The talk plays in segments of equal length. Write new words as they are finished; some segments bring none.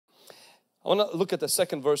I want to look at the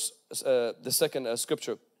second verse, the second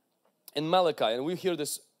scripture in Malachi, and we hear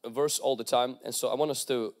this verse all the time, and so I want us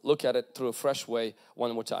to look at it through a fresh way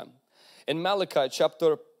one more time. In Malachi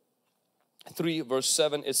chapter 3 verse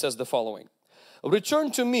 7, it says the following: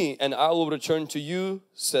 "Return to me and I will return to you,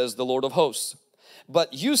 says the Lord of hosts.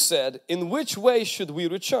 But you said, in which way should we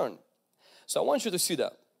return?" So I want you to see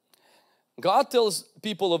that. God tells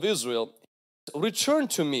people of Israel, return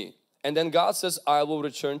to me, and then God says, I will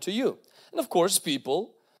return to you. And of course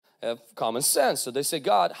people have common sense, so they say,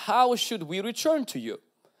 God, how should we return to you?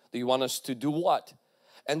 Do you want us to do what?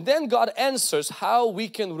 And then God answers how we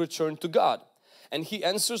can return to God. And He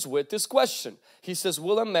answers with this question. He says,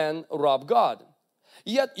 will a man rob God?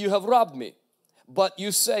 Yet you have robbed me. But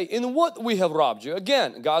you say, in what we have robbed you?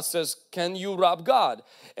 Again, God says, can you rob God?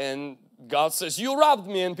 And God says, you robbed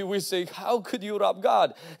me. And we say, how could you rob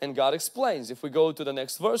God? And God explains. If we go to the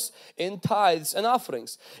next verse, in tithes and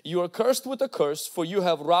offerings, you are cursed with a curse, for you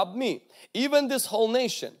have robbed me, even this whole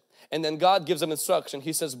nation. And then God gives them instruction.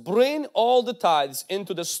 He says, bring all the tithes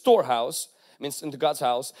into the storehouse, means into God's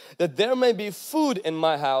house, that there may be food in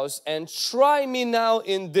my house, and try me now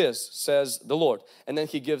in this, says the Lord. And then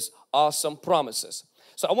He gives awesome promises.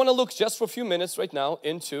 So I want to look just for a few minutes right now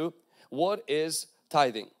into what is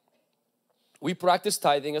tithing. We practice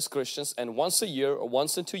tithing as Christians, and once a year or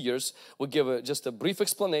once in 2 years we give just a brief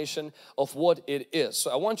explanation of what it is.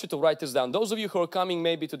 So I want you to write this down. Those of you who are coming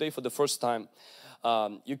maybe today for the first time,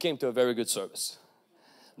 you came to a very good service.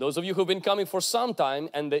 Those of you who've been coming for some time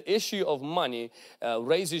and the issue of money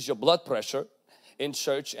raises your blood pressure in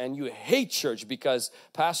church, and you hate church because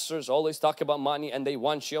pastors always talk about money and they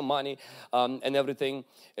want your money and everything.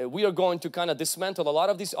 We are going to kind of dismantle a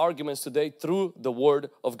lot of these arguments today through the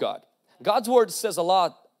Word of God. God's Word says a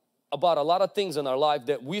lot about a lot of things in our life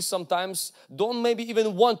that we sometimes don't maybe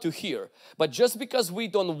even want to hear. But just because we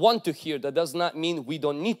don't want to hear, that does not mean we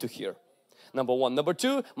don't need to hear. Number one. Number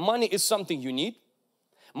two, money is something you need.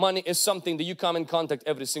 Money is something that you come in contact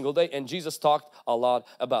every single day, and Jesus talked a lot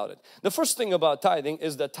about it. The first thing about tithing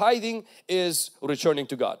is that tithing is returning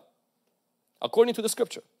to God. According to the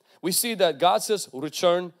scripture, we see that God says,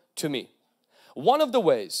 return to me. One of the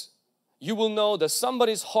ways you will know that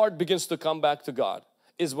somebody's heart begins to come back to God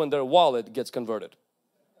is when their wallet gets converted.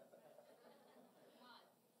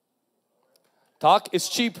 Talk is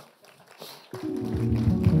cheap.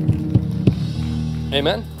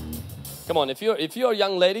 Amen. Come on, if you're a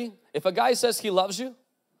young lady, if a guy says he loves you,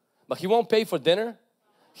 but he won't pay for dinner,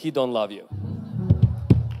 he don't love you.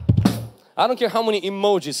 I don't care how many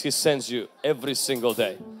emojis he sends you every single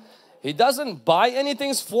day. He doesn't buy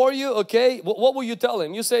anything for you, okay? What will you tell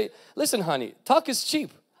him? You say, listen honey, talk is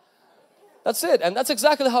cheap. That's it. And that's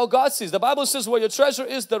exactly how God sees. The Bible says where your treasure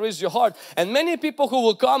is, there is your heart. And many people who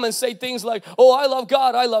will come and say things like, oh, I love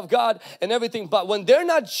God and everything. But when they're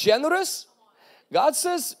not generous, God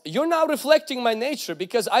says, you're now reflecting my nature,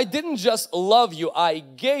 because I didn't just love you, I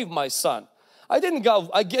gave my son. I didn't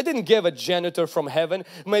give a janitor from heaven,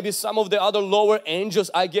 maybe some of the other lower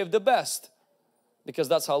angels. I gave the best, because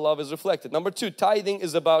that's how love is reflected. Number two, tithing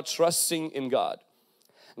is about trusting in God.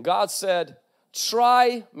 God said,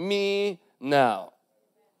 try me now.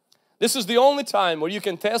 This is the only time where you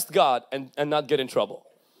can test God and not get in trouble.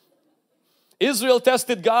 Israel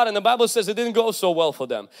tested God, and the Bible says it didn't go so well for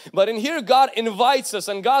them. But in here God invites us,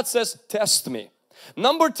 and God says, test me.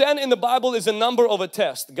 Number 10 in the Bible is a number of a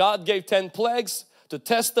test. God gave 10 plagues to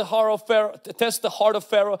test the heart of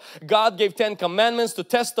Pharaoh. God gave 10 commandments to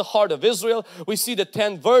test the heart of Israel. We see the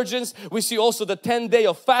 10 virgins. We see also the 10 day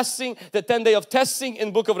of fasting, the 10 day of testing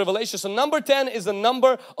in book of Revelation. So number 10 is the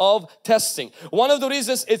number of testing. One of the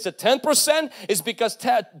reasons it's a 10% is because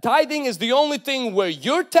tithing is the only thing where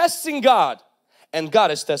you're testing God and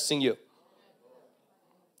God is testing you.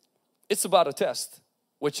 It's about a test,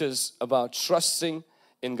 which is about trusting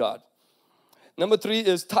in God. Number 3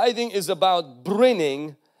 is tithing is about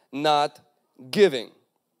bringing, not giving.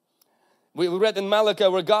 We read in Malachi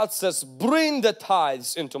where God says, bring the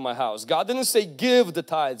tithes into my house. God didn't say give the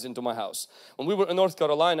tithes into my house. When we were in North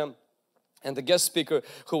Carolina, and the guest speaker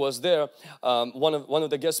who was there, one of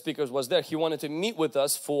the guest speakers was there. He wanted to meet with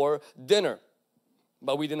us for dinner,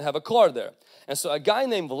 but we didn't have a car there. And so a guy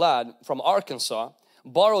named Vlad from Arkansas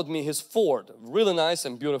borrowed me his Ford, really nice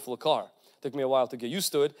and beautiful car. Took me a while to get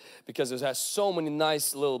used to it because it has so many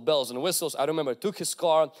nice little bells and whistles. I remember I took his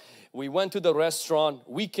car, we went to the restaurant,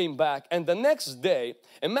 we came back, and the next day,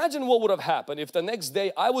 imagine what would have happened if the next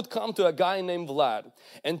day I would come to a guy named Vlad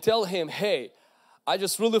and tell him, hey, I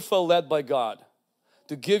just really felt led by God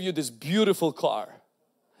to give you this beautiful car,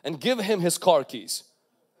 and give him his car keys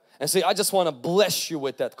and say, I just want to bless you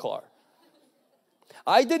with that car.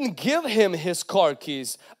 I didn't give him his car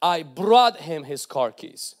keys. I brought him his car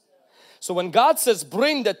keys. So when God says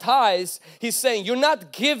bring the tithes, He's saying you're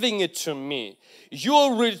not giving it to me.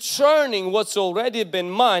 You're returning what's already been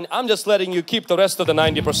mine. I'm just letting you keep the rest of the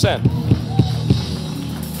 90%.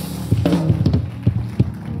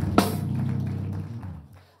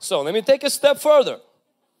 So let me take a step further.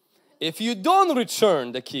 If you don't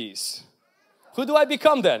return the keys, who do I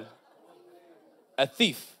become then? A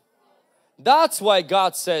thief. That's why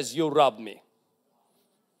God says you robbed me.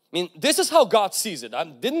 I mean, this is how God sees it. I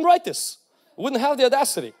didn't write this. I wouldn't have the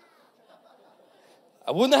audacity.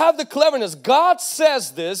 I wouldn't have the cleverness. God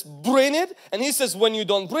says this, bring it, and He says when you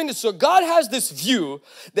don't bring it. So God has this view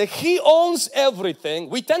that He owns everything.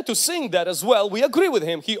 We tend to sing that as well. We agree with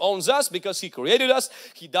Him. He owns us because He created us.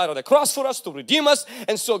 He died on the cross for us to redeem us.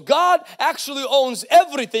 And so God actually owns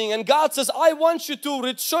everything. And God says, I want you to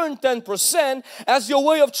return 10% as your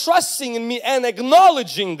way of trusting in me and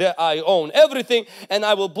acknowledging that I own everything. And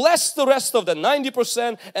I will bless the rest of the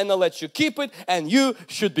 90% and I'll let you keep it. And you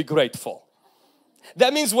should be grateful.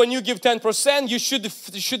 That means when you give 10%, you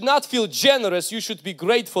should not feel generous. You should be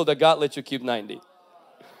grateful that God let you keep 90.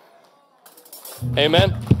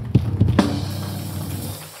 Amen.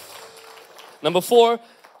 Number 4,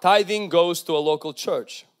 tithing goes to a local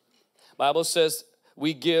church. Bible says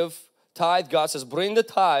we give tithe. God says bring the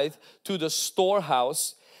tithe to the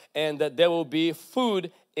storehouse and that there will be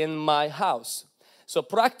food in my house. So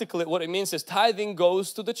practically what it means is tithing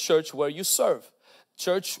goes to the church where you serve,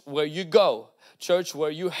 church where you go, church where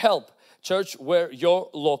you help, church where your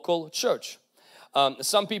local church.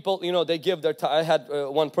 Some people, you know, they give their tithe. I had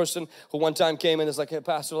one person who one time came and is like, hey,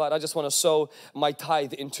 Pastor Lad, I just want to sow my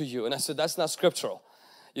tithe into you. And I said, that's not scriptural.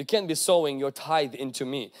 You can't be sowing your tithe into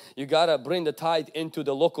me. You gotta bring the tithe into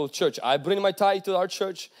the local church. I bring my tithe to our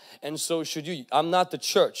church, and so should you. I'm not the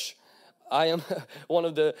church. I am one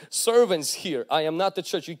of the servants here. I am not the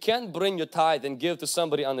church. You can't bring your tithe and give to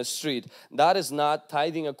somebody on the street. That is not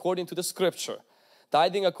tithing according to the scripture.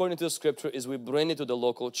 Tithing according to the scripture is we bring it to the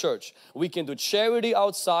local church. We can do charity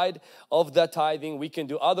outside of that tithing. We can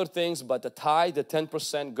do other things, but the tithe, the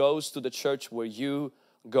 10% goes to the church where you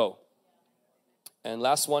go. And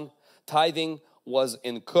last one, tithing was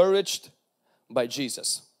encouraged by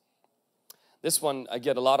Jesus. This one I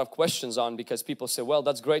get a lot of questions on because people say, well,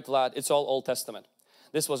 that's great, lad. It's all Old Testament.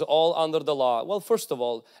 This was all under the law. Well, first of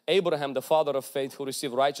all, Abraham, the father of faith who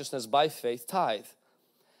received righteousness by faith, tithe.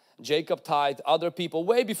 Jacob tithed, other people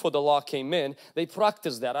way before the law came in, they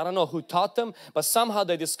practiced that. I don't know who taught them, but somehow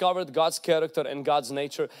they discovered God's character and God's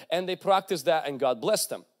nature and they practiced that and God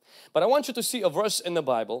blessed them. But I want you to see a verse in the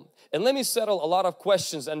Bible and let me settle a lot of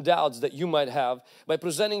questions and doubts that you might have by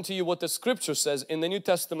presenting to you what the scripture says in the New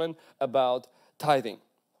Testament about tithing.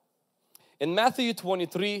 In Matthew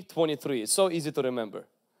 23:23, it's so easy to remember.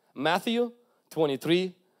 Matthew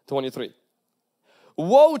 23:23.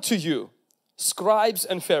 Woe to you, scribes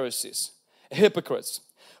and Pharisees, hypocrites,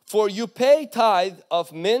 for you pay tithe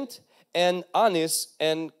of mint and anise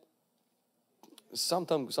and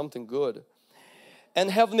something good,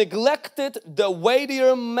 and have neglected the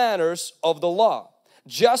weightier matters of the law,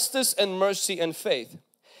 justice and mercy and faith.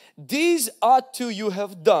 These ought to you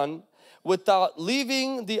have done without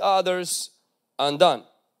leaving the others undone.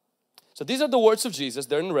 So these are the words of Jesus,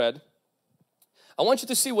 they're in red. I want you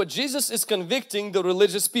to see what Jesus is convicting the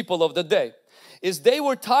religious people of the day. Is they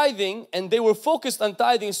were tithing and they were focused on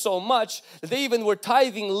tithing so much that they even were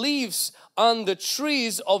tithing leaves on the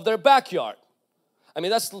trees of their backyard. I mean,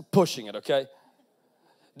 that's pushing it, okay?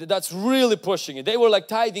 That's really pushing it. They were like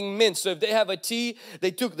tithing mint. So if they have a tea,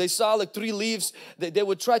 they saw like 3 leaves, they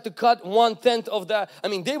would try to cut 1/10 of that. I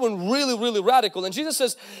mean, they were really radical. And Jesus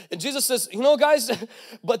says, you know guys,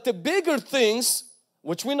 but the bigger things,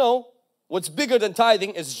 which we know, what's bigger than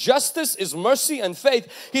tithing is justice, is mercy and faith.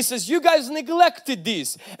 He says, you guys neglected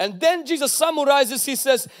these. And then Jesus summarizes, He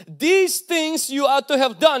says, these things you ought to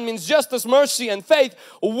have done, means justice, mercy and faith,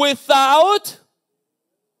 without,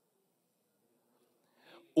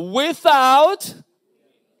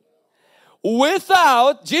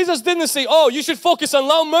 Jesus didn't say, oh, you should focus on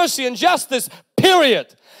love, mercy and justice,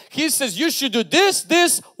 period. He says, you should do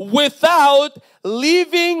this without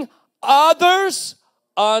leaving others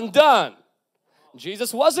undone.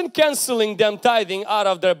 Jesus wasn't canceling them tithing out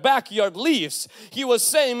of their backyard leaves. He was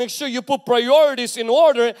saying, make sure you put priorities in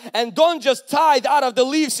order and don't just tithe out of the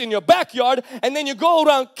leaves in your backyard and then you go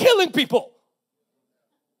around killing people.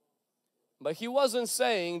 But He wasn't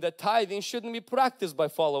saying that tithing shouldn't be practiced by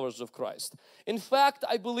followers of Christ. In fact,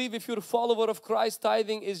 I believe if you're a follower of Christ,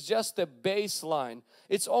 tithing is just a baseline.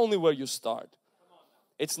 It's only where you start.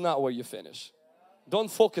 It's not where you finish. Don't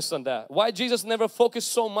focus on that. Why Jesus never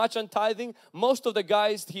focused so much on tithing? Most of the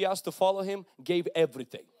guys He asked to follow Him gave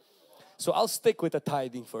everything. So I'll stick with the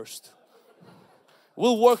tithing first.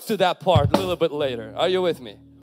 We'll work to that part a little bit later. Are you with me?